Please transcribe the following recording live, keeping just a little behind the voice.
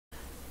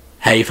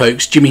Hey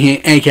folks, Jimmy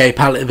here, aka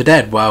Palette of the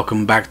Dead.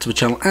 Welcome back to the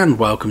channel and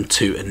welcome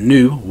to a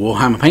new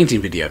Warhammer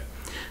painting video.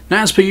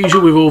 Now, as per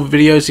usual with all the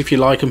videos, if you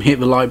like them, hit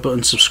the like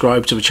button,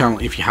 subscribe to the channel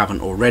if you haven't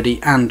already,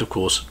 and of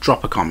course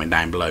drop a comment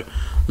down below.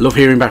 Love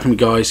hearing back from you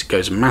guys, it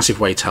goes a massive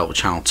way to help the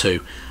channel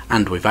too.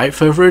 And without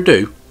further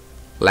ado,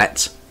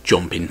 let's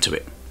jump into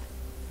it.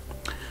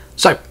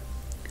 So,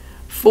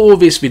 for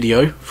this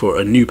video, for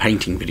a new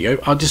painting video,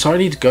 I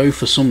decided to go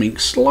for something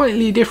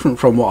slightly different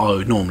from what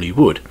I normally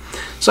would.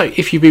 So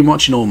if you've been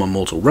watching all my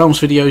Mortal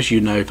Realms videos,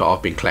 you know that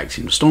I've been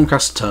collecting the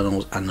Stormcast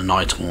Eternals and the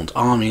Nighthaunt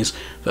armies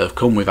that have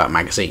come with that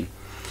magazine.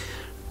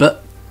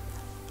 But,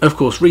 of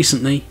course,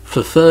 recently,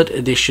 the 3rd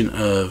edition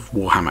of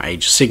Warhammer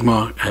Age of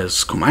Sigmar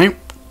has come out,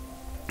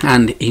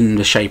 and in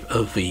the shape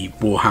of the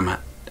Warhammer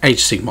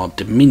Age of Sigmar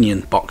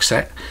Dominion box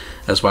set,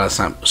 as well as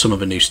some of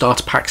the new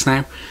starter packs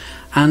now,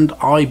 and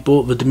I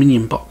bought the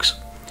Dominion box.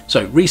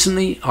 So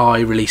recently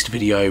I released a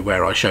video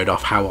where I showed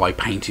off how I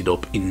painted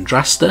up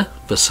Indrasta,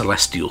 the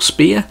Celestial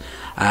Spear,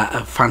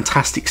 a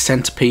fantastic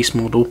centerpiece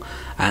model,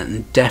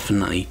 and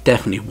definitely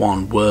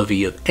one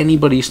worthy of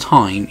anybody's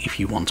time if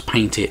you want to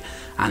paint it,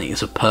 and it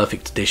is a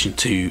perfect addition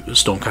to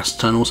Stormcast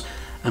Eternals.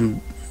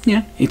 And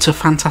yeah, it's a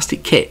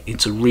fantastic kit.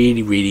 It's a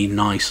really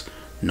nice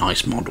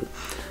model.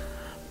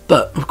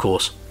 But of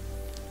course,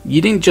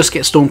 you didn't just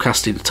get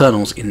Stormcast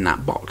Eternals in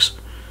that box.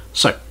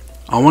 So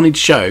I wanted to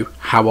show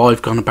how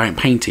I've gone about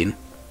painting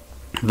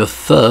the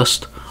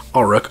first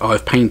Orruk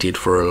I've painted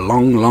for a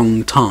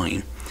long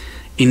time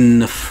in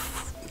the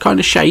kind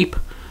of shape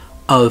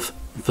of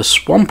the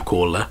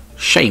Swampcalla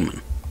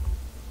shaman.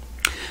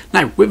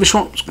 Now, with the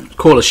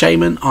Swampcalla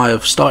shaman, I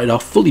have started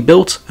off fully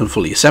built and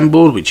fully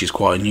assembled, which is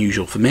quite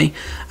unusual for me,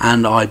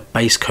 and I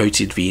base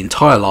coated the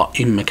entire lot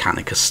in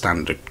Mechanica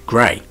Standard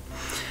Grey.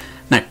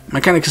 Now,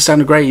 Mechanica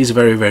Standard Grey is a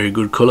very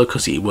good colour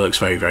because it works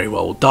very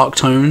well with dark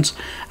tones,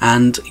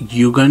 and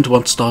you're going to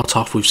want to start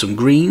off with some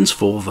greens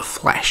for the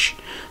flesh.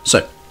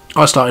 So,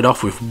 I started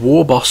off with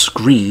Warboss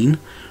Green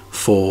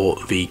for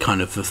the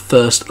kind of the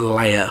first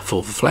layer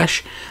for the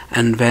flesh,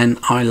 and then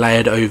I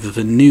layered over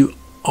the new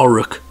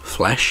Orruk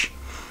flesh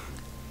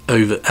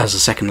over as a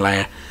second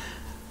layer.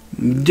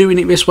 Doing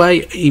it this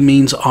way, it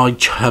means I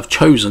have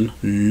chosen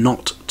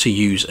not to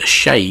use a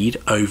shade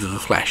over the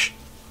flesh.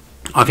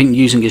 I think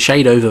using a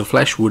shade over the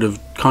flesh would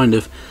have kind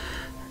of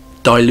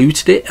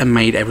diluted it and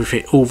made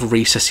everything, all the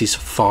recesses,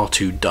 far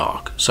too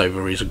dark. So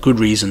there is a good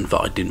reason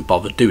that I didn't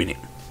bother doing it.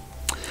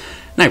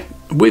 Now,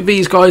 with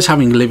these guys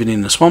having living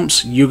in the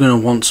swamps, you're going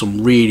to want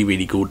some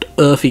really good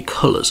earthy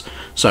colours.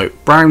 So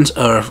browns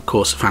are of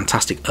course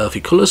fantastic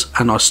earthy colours,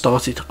 and I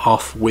started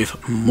off with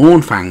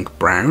Mournfang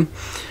Brown,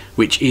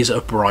 which is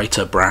a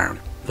brighter brown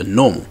than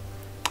normal.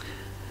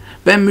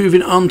 Then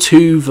moving on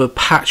to the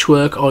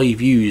patchwork, I've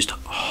used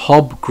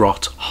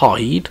Grot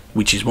Hide,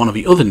 which is one of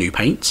the other new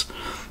paints,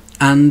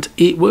 and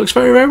it works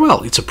very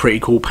well. It's a pretty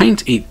cool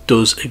paint. It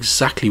does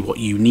exactly what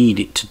you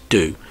need it to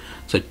do,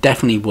 so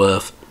definitely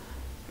worth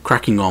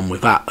cracking on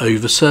with that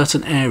over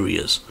certain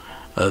areas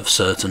of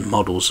certain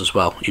models as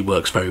well. It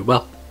works very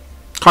well,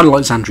 kind of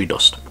like Xandri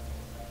Dust.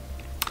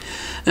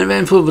 And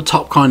then for the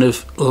top kind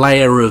of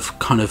layer of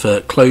kind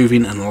of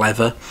clothing and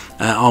leather,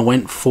 I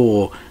went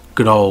for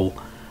good old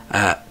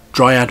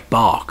Dryad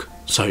Bark,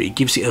 so it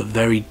gives it a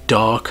very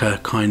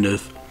darker kind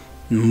of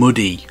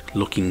muddy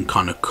looking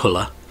kind of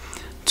colour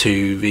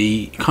to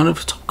the kind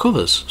of top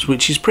covers,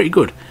 which is pretty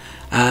good.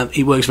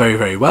 It works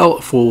very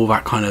well for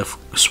that kind of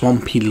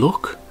swampy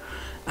look,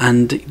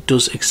 and it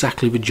does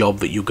exactly the job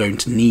that you're going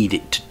to need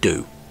it to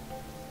do.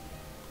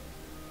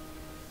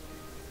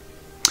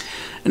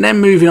 And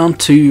then moving on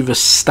to the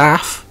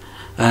staff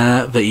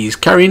that he's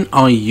carrying,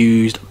 I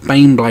used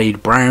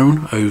Baneblade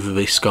Brown over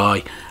this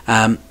guy.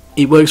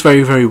 It works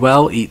very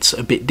well. It's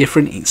a bit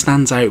different. It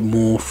stands out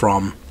more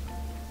from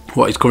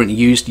what is currently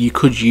used. You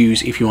could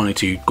use, if you wanted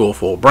to,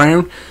 Ghur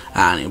Brown,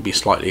 and it would be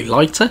slightly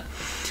lighter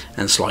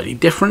and slightly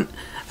different.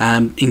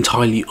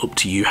 Entirely up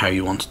to you how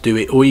you want to do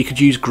it, or you could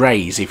use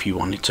greys if you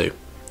wanted to.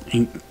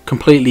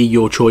 Completely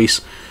your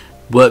choice.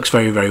 Works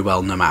very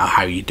well no matter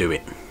how you do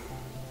it.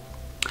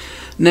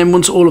 And then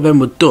once all of them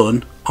were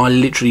done, I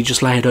literally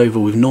just layered over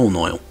with Norn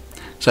Oil.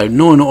 So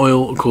Norn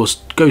Oil, of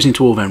course, goes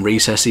into all them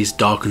recesses,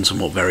 darkens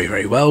them up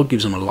very well,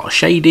 gives them a lot of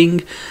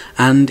shading,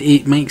 and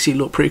it makes it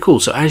look pretty cool.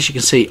 So as you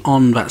can see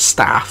on that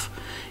staff,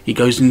 it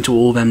goes into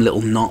all them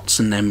little knots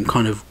and them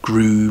kind of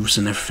grooves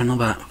and everything like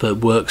that, that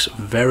works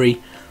very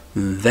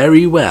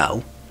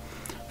well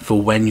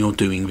for when you're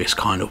doing this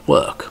kind of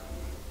work.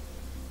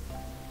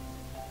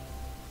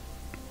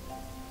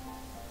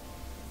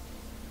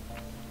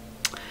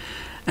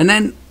 And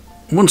then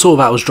once all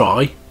that was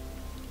dry,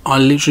 I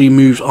literally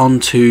moved on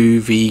to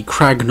the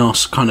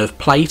Kragnos kind of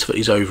plate that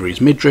is over his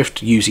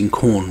midriff using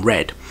Corn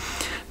Red.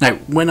 Now,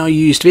 when I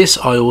used this,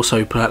 I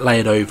also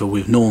layered over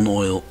with Norn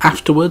Oil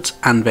afterwards,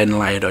 and then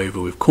layered over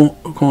with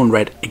Corn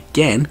Red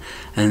again,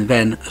 and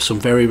then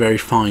some very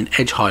fine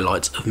edge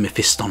highlights of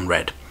Mephiston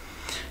Red.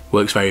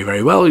 Works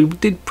very well.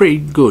 It did a pretty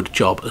good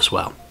job as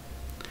well.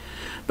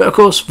 But of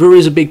course there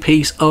is a big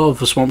piece of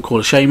the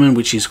Swampcalla shaman,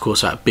 which is of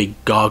course that big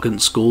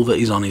gargant skull that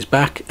is on his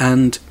back,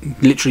 and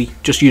literally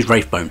just use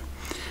Wraithbone.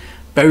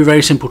 Very,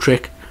 very simple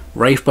trick.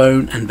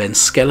 Wraithbone and then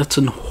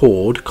Skeleton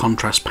Horde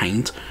contrast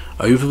paint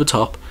over the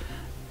top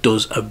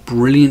does a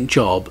brilliant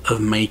job of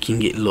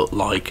making it look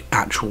like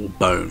actual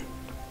bone.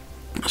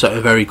 So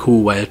a very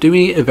cool way of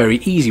doing it, a very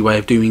easy way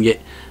of doing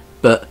it,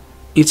 but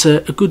it's a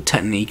good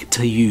technique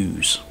to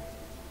use.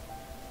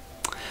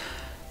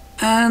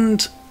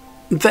 And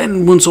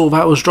then once all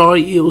that was dry,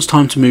 it was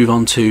time to move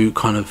on to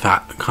kind of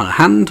that kind of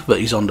hand that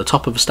is on the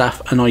top of the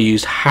staff, and I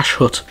used Hash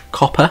Hut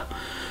Copper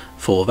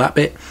for that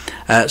bit.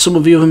 Some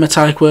of the other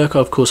metallic work,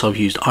 of course, I've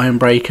used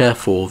Ironbreaker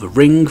for the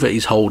ring that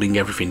he's holding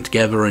everything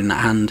together in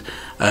that hand,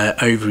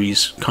 over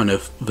his kind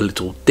of the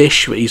little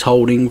dish that he's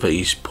holding, that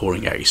he's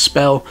pouring out his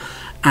spell,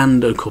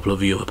 and a couple of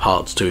the other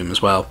parts to him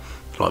as well,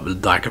 like the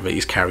dagger that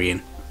he's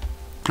carrying,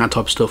 that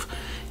type of stuff.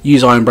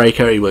 Use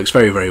Ironbreaker, it works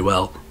very, very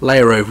well.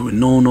 Layer over with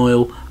Norn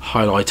Oil,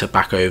 highlighter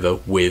back over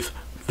with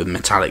the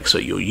metallics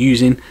that you're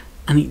using,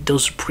 and it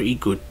does a pretty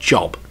good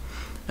job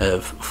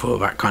for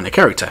that kind of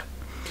character.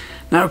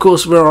 Now, of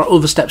course, there are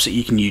other steps that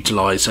you can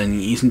utilise,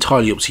 and it's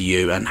entirely up to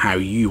you and how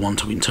you want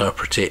to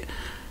interpret it.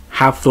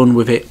 Have fun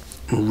with it.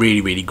 Really,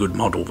 really good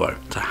model, though,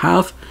 to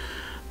have.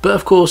 But,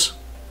 of course,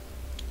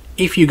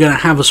 if you're going to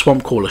have a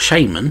Swampcalla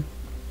shaman,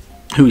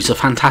 who is a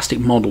fantastic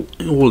model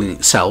all in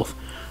itself,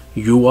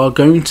 you are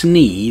going to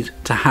need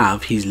to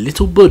have his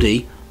little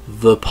buddy,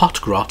 the pot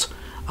grot,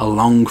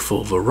 along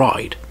for the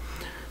ride.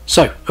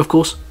 So, of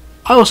course,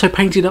 I also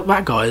painted up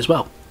that guy as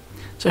well.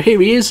 So here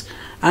he is.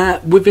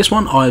 With this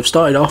one, I've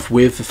started off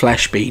with the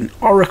flesh being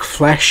Orruk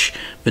flesh,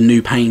 the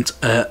new paint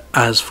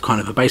as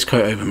kind of a base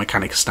coat over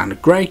Mechanica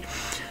Standard Grey,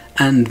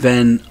 and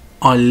then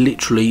I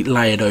literally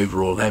layered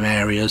over all them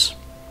areas.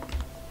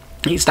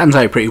 It stands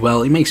out pretty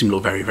well. It makes him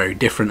look very, very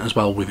different as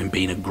well with him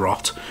being a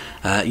grot.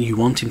 You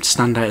want him to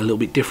stand out a little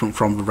bit different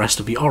from the rest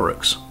of the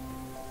Orruks.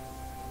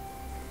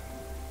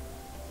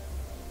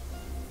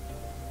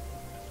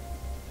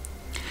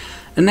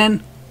 And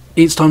then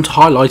it's time to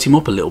highlight him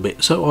up a little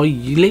bit, so I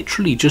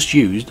literally just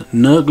used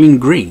Nurgling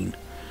Green.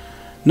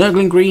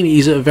 Nurgling Green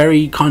is a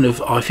very kind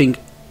of, I think,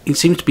 it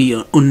seems to be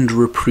an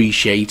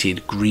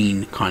underappreciated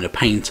green kind of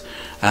paint,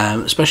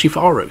 especially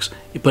for Orruks,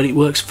 but it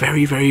works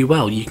very, very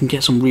well. You can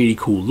get some really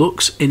cool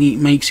looks, and it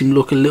makes him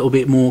look a little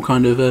bit more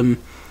kind of, a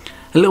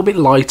little bit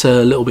lighter,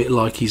 a little bit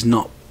like he's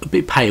not, a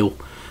bit pale,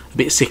 a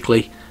bit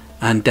sickly,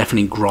 and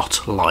definitely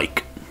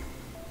grot-like.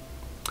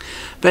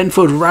 Then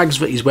for the rags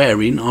that he's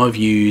wearing, I've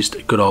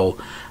used good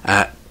old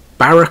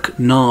Barrack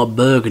Nar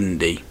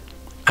Burgundy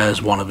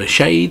as one of the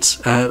shades.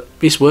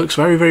 This works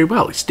very, very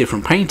well. It's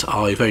different paint.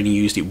 I've only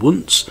used it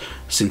once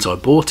since I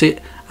bought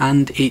it,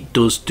 and it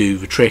does do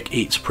the trick.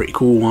 It's a pretty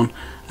cool one.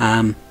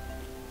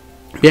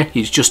 Yeah,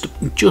 it's just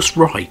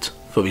right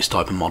for this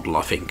type of model,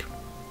 I think.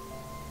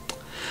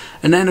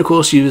 And then, of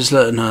course, you use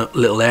a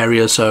little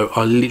area, so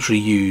I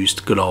literally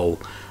used good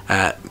old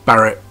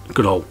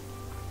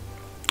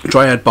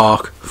Dryad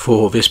Bark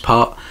for this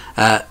part.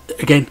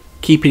 Again,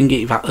 keeping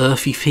it that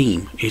earthy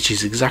theme, which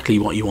is exactly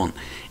what you want.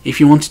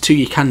 If you wanted to,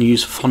 you can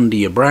use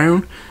Fondia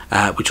Brown,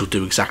 which will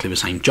do exactly the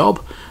same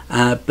job,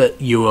 but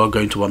you are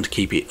going to want to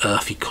keep it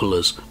earthy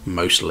colours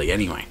mostly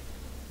anyway.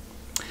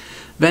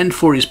 Then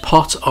for his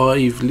pot,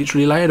 I've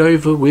literally layered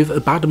over with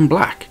Abaddon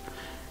Black.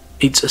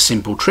 It's a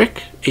simple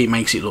trick. It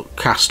makes it look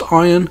cast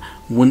iron.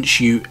 Once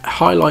you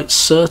highlight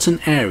certain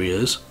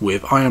areas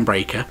with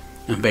Ironbreaker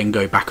and then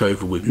go back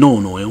over with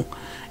Norn Oil,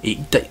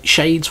 it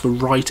shades the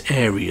right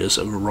areas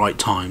at the right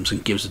times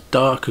and gives a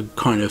darker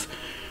kind of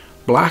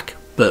black,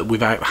 but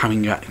without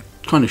having that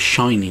kind of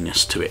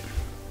shininess to it.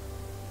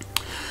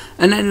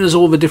 And then there's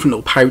all the different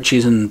little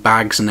pouches and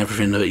bags and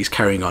everything that he's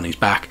carrying on his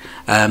back.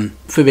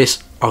 For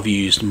this, I've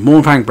used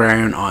Mournfang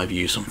Brown, I've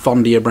used some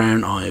Fondia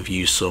Brown, I have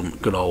used some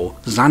good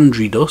old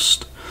Xandri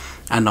Dust,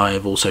 and I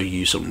have also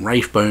used some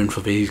Wraithbone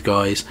for these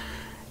guys.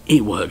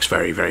 It works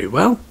very, very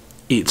well.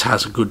 It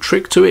has a good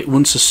trick to it.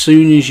 Once as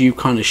soon as you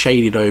kind of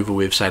shade it over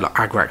with, say, like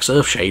Agrak's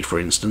Earthshade, for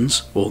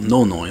instance, or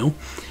Norn Oil,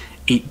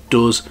 it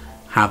does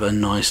have a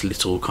nice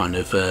little kind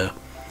of,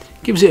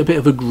 gives it a bit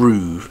of a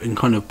groove and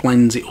kind of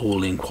blends it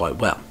all in quite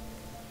well.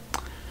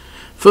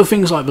 For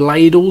things like the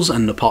ladles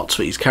and the pots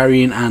that he's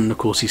carrying, and of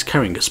course he's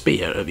carrying a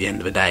spear at the end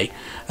of the day,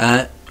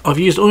 I've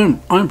used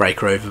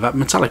Ironbreaker over that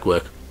metallic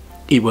work.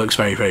 It works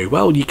very, very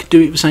well. You can do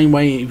it the same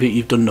way that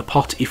you've done the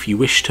pot if you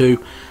wish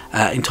to,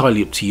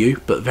 entirely up to you,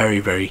 but very,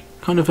 very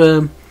kind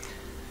of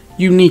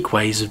unique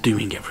ways of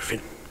doing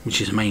everything,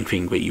 which is the main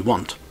thing that you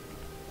want.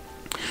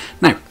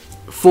 Now,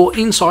 for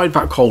inside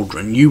that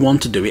cauldron, you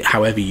want to do it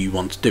however you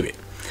want to do it.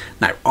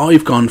 Now,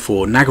 I've gone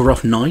for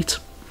Nagaroth Knight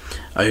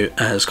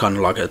as kind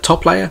of like a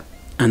top layer,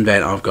 and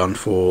then I've gone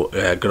for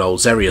good old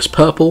Xerius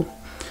Purple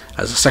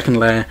as a second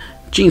layer,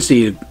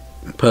 Genestealer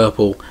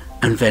Purple,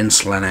 and then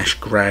Slaanesh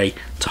Grey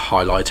to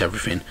highlight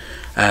everything.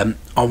 I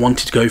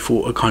wanted to go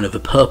for a kind of a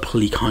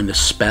purpley kind of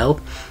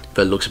spell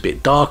that looks a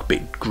bit dark, a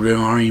bit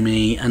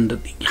grimy, and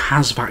it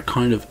has that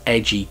kind of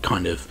edgy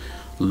kind of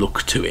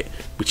look to it,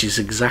 which is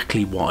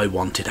exactly what I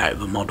wanted out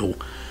of a model.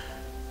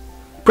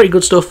 Pretty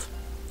good stuff.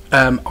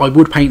 I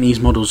would paint these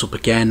models up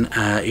again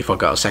if I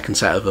got a second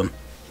set of them,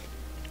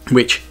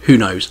 which, who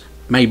knows,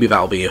 maybe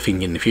that'll be a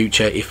thing in the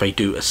future if they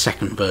do a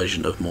second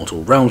version of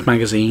Mortal Realms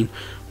magazine,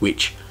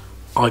 which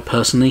I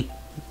personally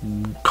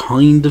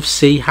kind of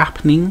see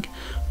happening,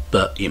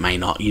 but it may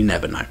not, you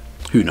never know,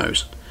 who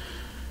knows.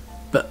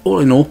 But all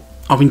in all,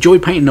 I've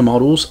enjoyed painting the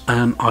models.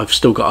 I've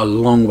still got a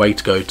long way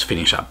to go to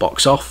finish that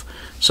box off,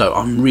 so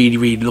I'm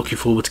really looking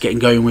forward to getting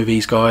going with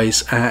these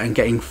guys and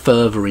getting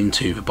further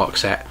into the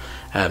box set.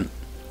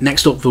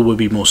 Next up, there will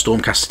be more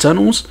Stormcast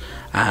Eternals,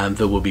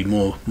 there will be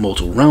more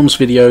Mortal Realms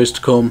videos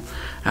to come,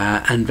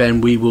 and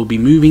then we will be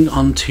moving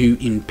on to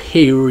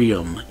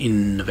Imperium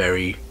in the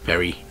very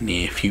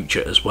near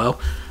future as well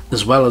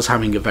as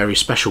having a very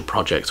special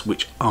project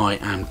which I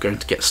am going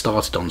to get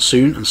started on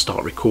soon and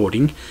start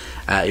recording.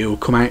 It will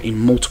come out in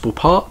multiple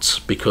parts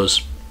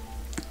because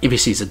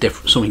this is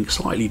something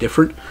slightly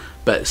different,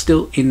 but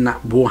still in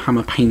that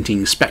Warhammer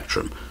painting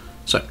spectrum.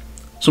 So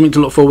something to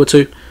look forward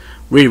to.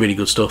 Really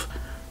good stuff.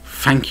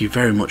 Thank you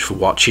very much for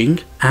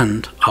watching,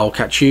 and I'll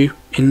catch you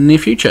in the near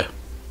future.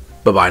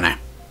 Bye bye now.